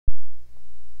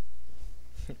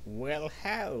Well,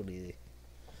 howdy.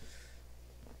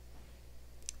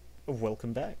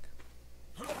 Welcome back.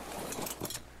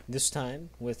 This time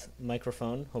with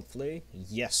microphone, hopefully.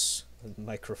 Yes,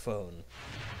 microphone.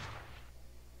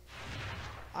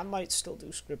 I might still do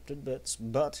scripted bits,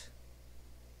 but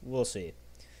we'll see.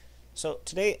 So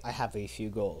today I have a few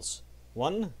goals.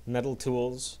 1, metal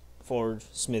tools, forge,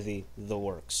 smithy, the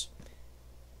works.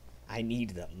 I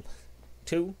need them.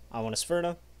 2, I want a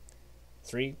Sphyrna.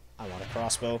 3, I want a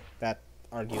crossbow. That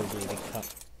arguably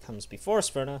comes before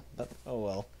Sphyrna, but oh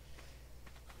well.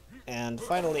 And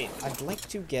finally, I'd like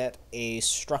to get a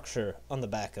structure on the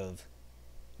back of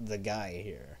the guy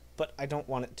here, but I don't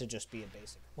want it to just be a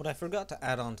basic. What I forgot to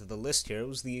add onto the list here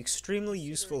was the extremely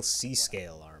useful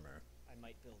C-scale armor. I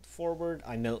might build forward,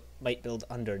 I might build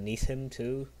underneath him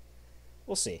too.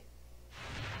 We'll see.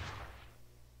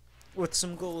 With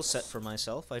some goals set for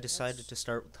myself, I decided to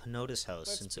start with Henoda's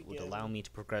house since it would allow me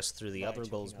to progress through the other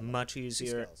goals much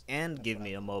easier and give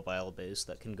me a mobile base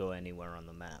that can go anywhere on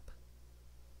the map.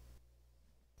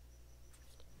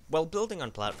 While building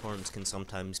on platforms can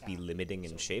sometimes be limiting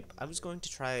in shape, I was going to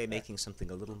try making something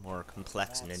a little more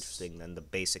complex and interesting than the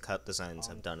basic hut designs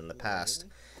I've done in the past.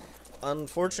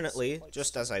 Unfortunately,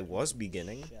 just as I was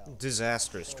beginning,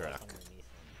 disaster struck.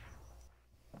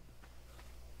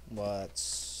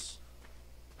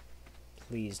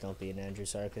 Please don't be an Andrew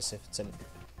Sarkis if it's an...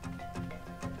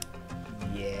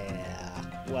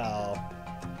 Yeah, well...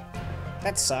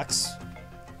 That sucks.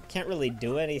 Can't really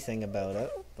do anything about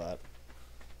it, but...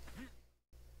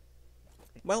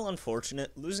 Well,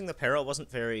 unfortunate, losing the Para wasn't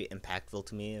very impactful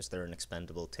to me as they're an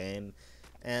expendable tame,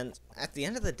 and at the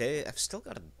end of the day, I've still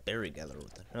got a berry gather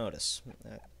with the notice.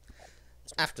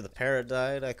 After the Para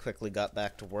died, I quickly got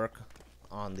back to work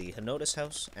on the Henoda's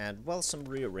house, and while some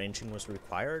rearranging was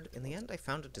required, in the end I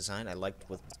found a design I liked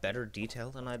with better detail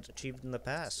than I'd achieved in the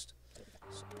past.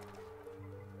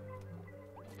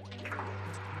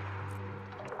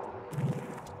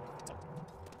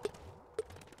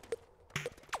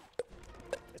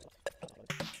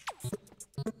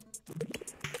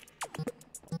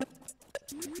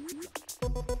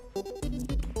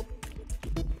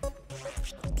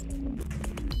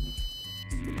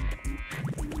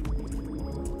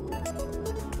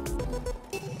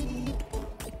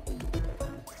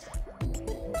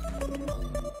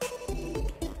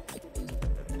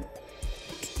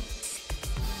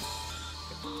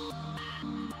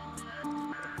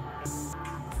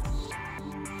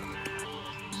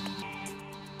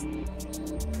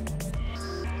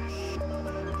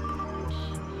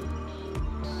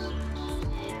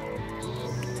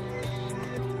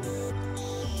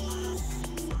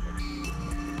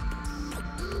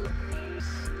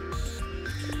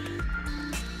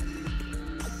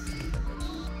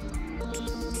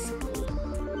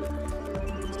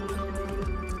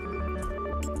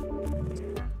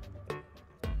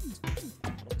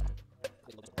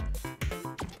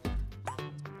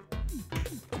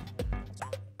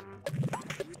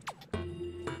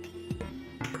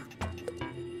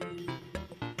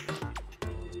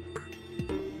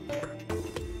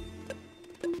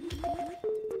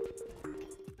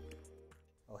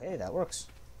 Hey, that works.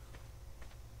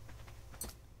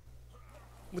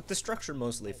 With the structure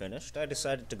mostly finished, I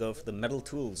decided to go for the metal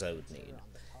tools I would need,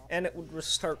 and it would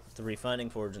start with the refining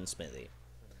forge and smithy.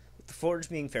 With the forge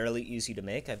being fairly easy to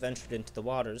make, I ventured into the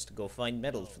waters to go find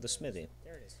metal for the smithy,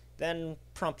 then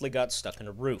promptly got stuck in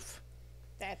a roof.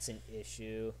 That's an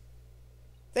issue.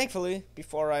 Thankfully,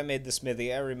 before I made the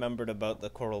smithy, I remembered about the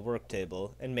coral work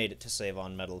table, and made it to save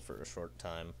on metal for a short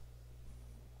time.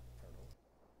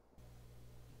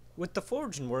 With the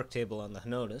forge and work table on the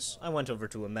Henoda's, I went over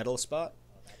to a metal spot,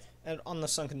 and on the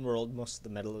Sunken World, most of the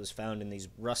metal is found in these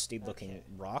rusty-looking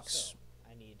rocks.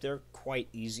 They're quite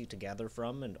easy to gather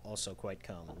from, and also quite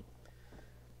common.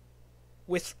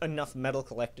 With enough metal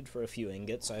collected for a few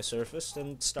ingots, I surfaced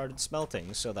and started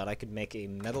smelting so that I could make a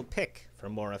metal pick for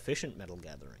more efficient metal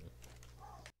gathering.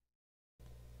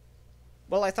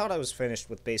 Well, I thought I was finished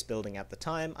with base building at the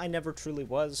time. I never truly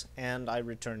was, and I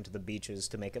returned to the beaches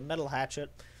to make a metal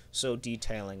hatchet, so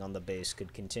detailing on the base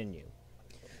could continue.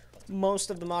 Most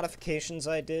of the modifications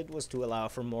I did was to allow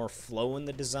for more flow in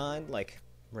the design, like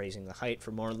raising the height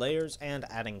for more layers and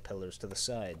adding pillars to the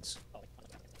sides.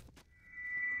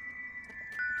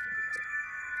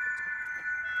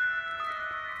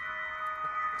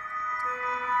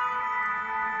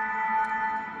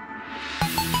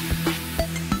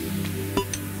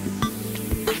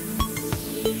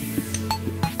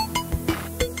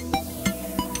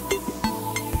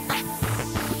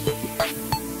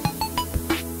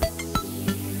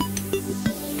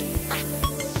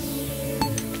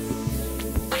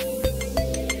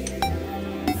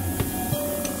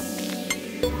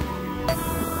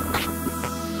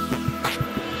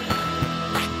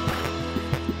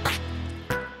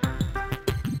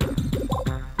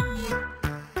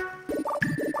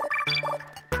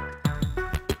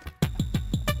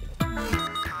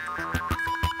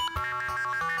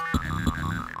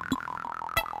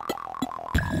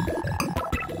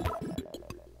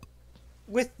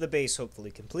 base hopefully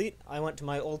complete, I went to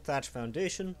my old thatch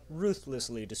foundation,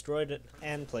 ruthlessly destroyed it,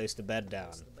 and placed a bed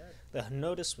down. The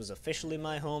notice was officially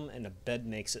my home, and a bed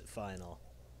makes it final.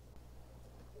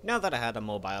 Now that I had a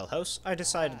mobile house, I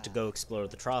decided to go explore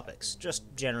the tropics, just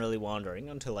generally wandering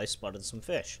until I spotted some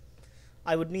fish.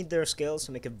 I would need their scales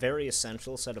to make a very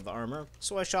essential set of armor,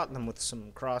 so I shot them with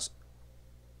some crossbow?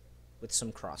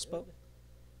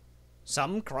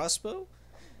 Some crossbow?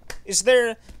 Is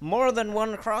there more than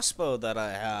one crossbow that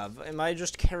I have? Am I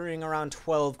just carrying around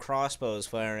 12 crossbows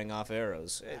firing off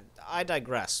arrows? I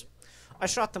digress. I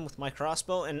shot them with my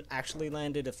crossbow and actually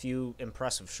landed a few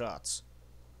impressive shots.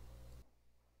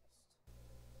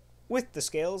 With the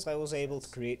scales, I was able to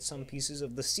create some pieces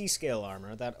of the C-scale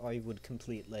armor that I would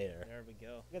complete later. There we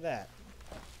go. Look at that.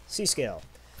 C-scale.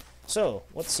 So,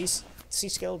 what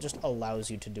C-scale just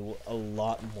allows you to do a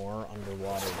lot more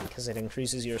underwater because it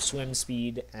increases your swim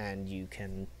speed and you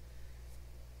can,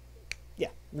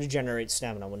 regenerate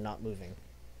stamina when not moving.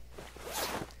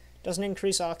 Doesn't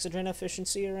increase oxygen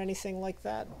efficiency or anything like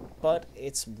that, but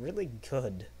it's really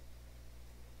good.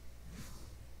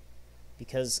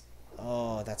 Because,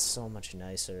 oh, that's so much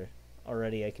nicer.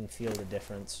 Already I can feel the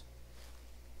difference.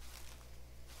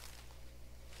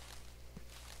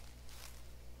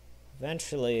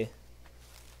 Eventually,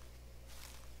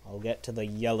 I'll get to the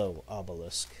yellow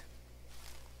obelisk.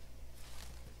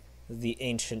 The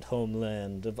ancient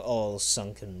homeland of all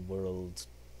sunken world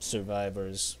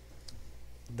survivors.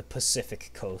 The Pacific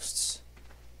coasts.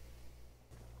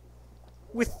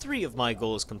 With 3 of my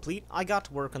goals complete, I got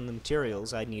to work on the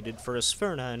materials I needed for a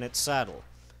Sphyrna and its saddle.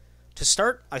 To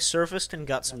start, I surfaced and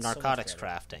got some narcotics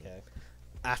crafting. Okay.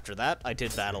 After that, I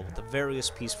did battle with the various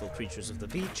peaceful creatures of the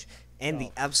beach, and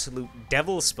the absolute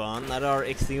devil spawn that are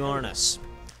Ichthyornis.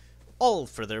 All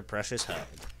for their precious hide.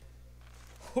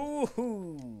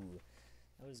 Hoo-hoo!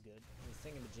 That was good.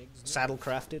 Saddle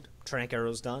crafted, trank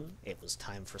arrows done, it was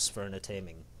time for Sphyrna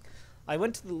taming. I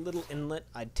went to the little inlet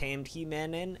I'd tamed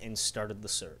He-Man in and started the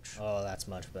search. Oh, that's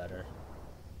much better.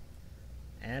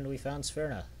 And we found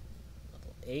Sphyrna.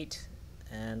 Level 8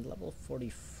 and level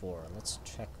 44. Let's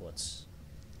check what's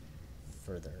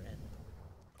further in.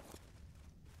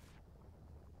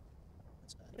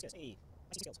 Hey,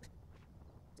 I see skills.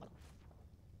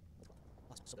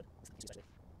 Awesome, so good.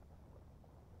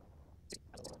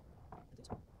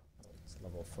 It's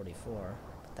level 44.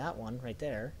 But that one right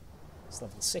there is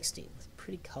level 60 with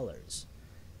pretty colors.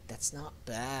 That's not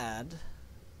bad.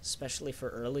 Especially for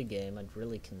early game, I'd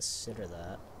really consider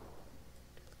that.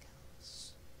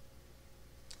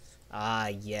 Ah,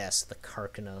 yes, the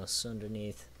Carcanos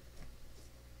underneath.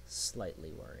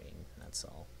 Slightly worrying, that's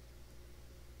all.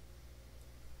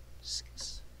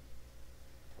 6.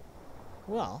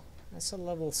 Well, that's a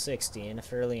level 60 in a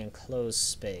fairly enclosed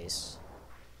space.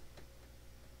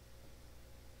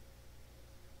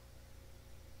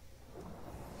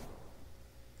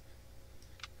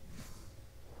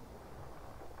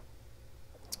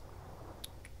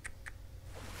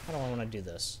 How do I want to do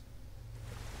this?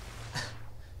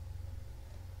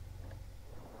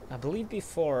 I believe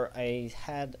before I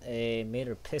had a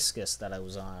Mater Piscus that I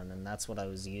was on, and that's what I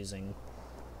was using.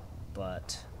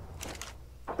 But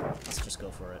let's just go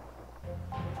for it.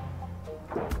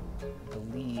 I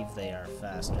believe they are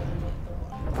faster than the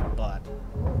other one, but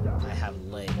I have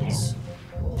legs.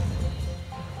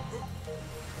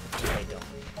 They don't.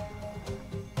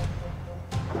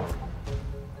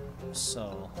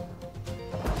 So,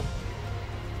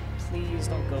 please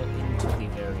don't go into the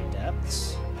very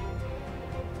depths.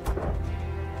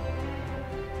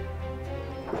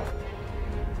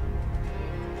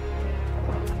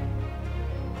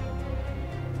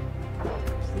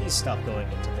 Please stop going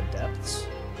into the depths.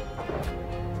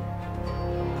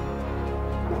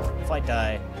 If I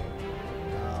die,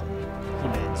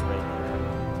 He-Man's right here.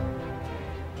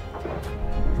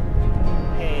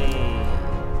 Hey!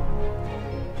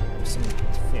 There's some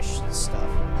fish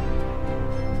stuff.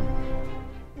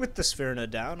 With the Sphyrna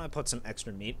down, I put some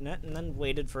extra meat in it and then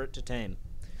waited for it to tame.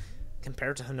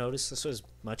 Compared to Honotis, this was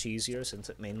much easier since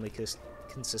it mainly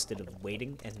consisted of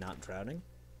waiting and not drowning.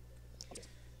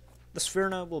 The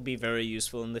Sphyrna will be very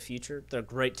useful in the future. They're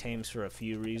great tames for a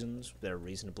few reasons. They're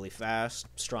reasonably fast,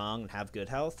 strong, and have good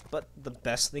health, but the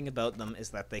best thing about them is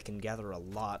that they can gather a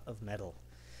lot of metal,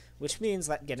 which means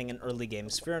that getting an early game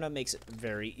Sphyrna makes it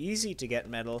very easy to get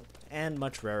metal, and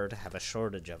much rarer to have a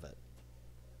shortage of it.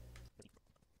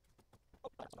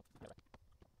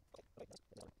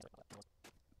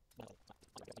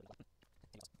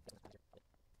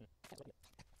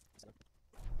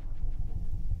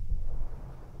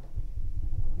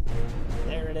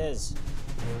 There it is.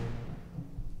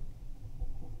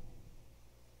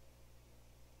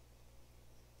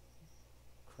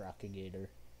 shark-a-gator,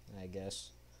 I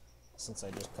guess, since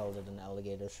I just called it an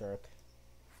alligator shark.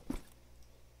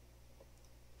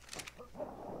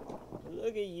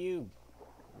 Look at you!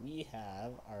 We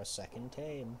have our second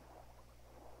tame.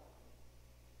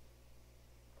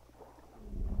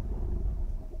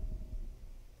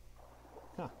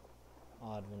 Huh.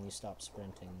 Odd when you stop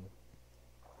sprinting.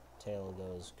 Tail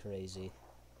goes crazy.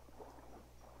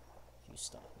 If you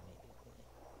stop immediately.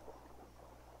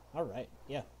 Alright,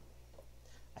 yeah.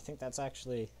 I think that's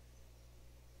actually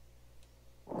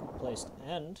good place to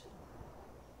end.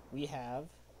 We have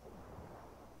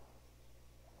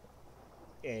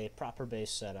a proper base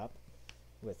setup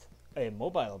with a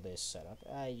mobile base setup.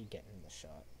 You're getting the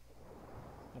shot.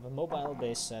 I have a mobile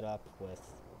base setup with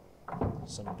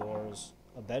some doors,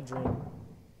 a bedroom,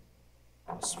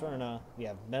 a spherna. We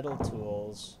have metal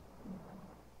tools,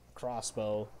 a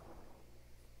crossbow,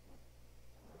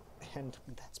 and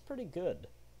that's pretty good.